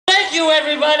you,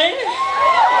 everybody.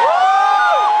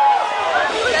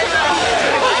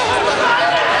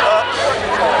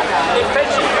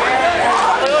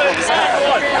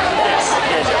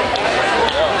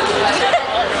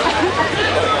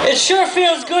 It sure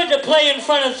feels good to play in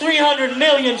front of 300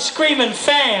 million screaming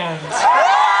fans.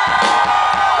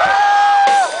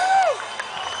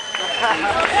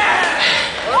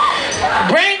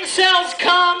 Brain cells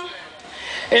come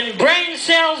and brain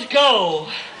cells go,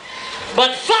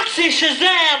 but Foxy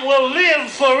Shazam will live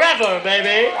forever,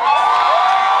 baby.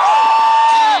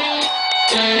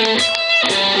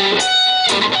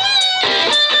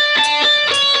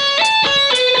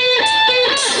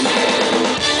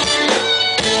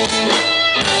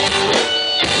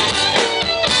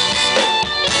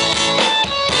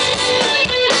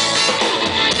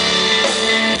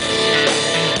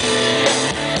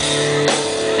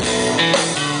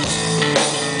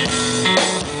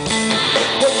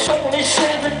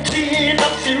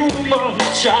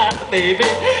 Child, baby,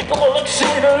 don't look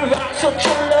at her, I'm such a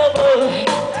lover.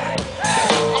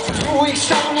 A few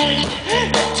weeks on it,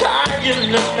 tired, you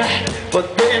know,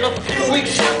 but then a few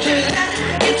weeks after that,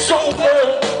 it's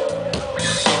over.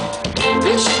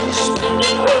 She's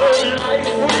spending her life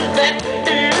with that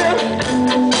dear.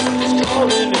 It's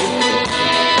calling me.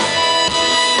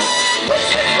 This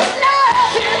is what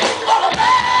love is all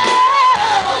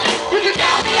about. You can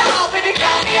count me out, baby,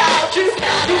 count me out. You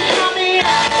count me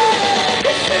out.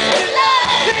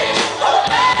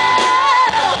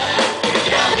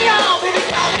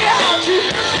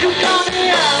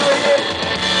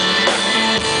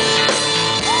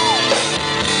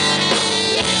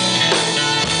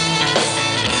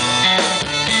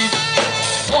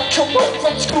 Come home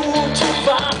from school to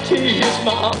find his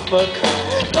mama.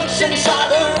 Looks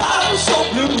inside her eyes so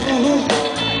blue.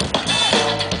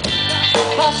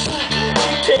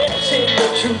 She tells him the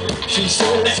truth. She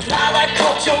says, it's not I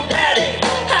caught your daddy.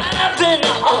 I've been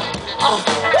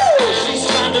she's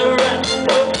trying to wrap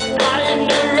her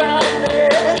mind around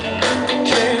there.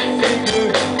 Can't figure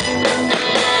it.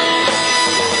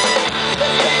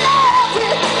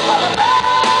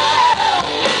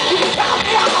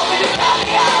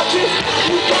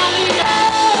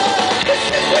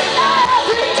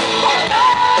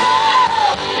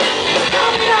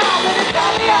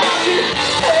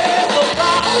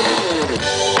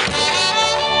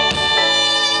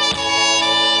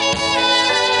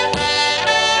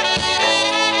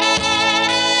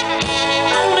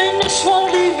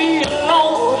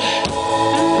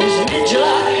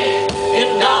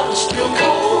 Still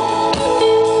cold,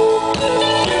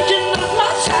 thinking of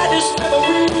my saddest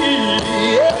memory,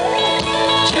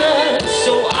 just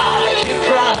so I can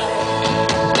cry.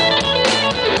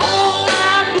 All I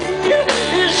need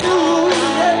is you,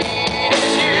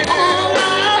 all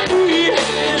I need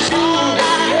is you,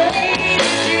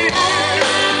 all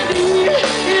I need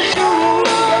is you,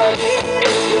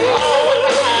 all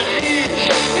I need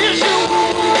is you.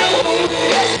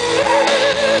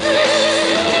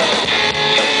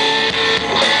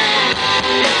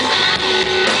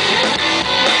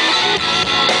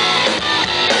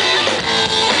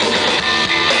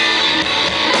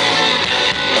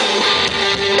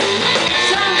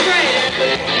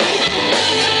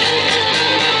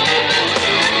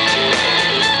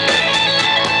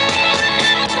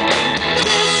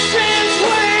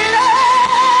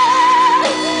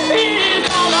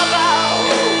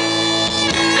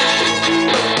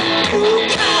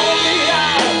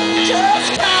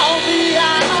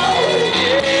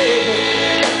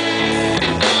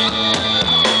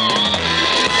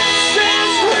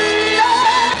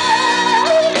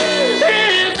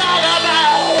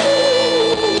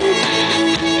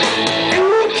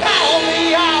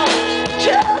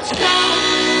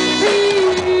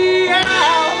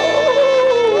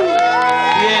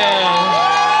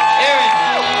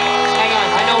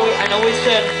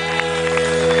 Said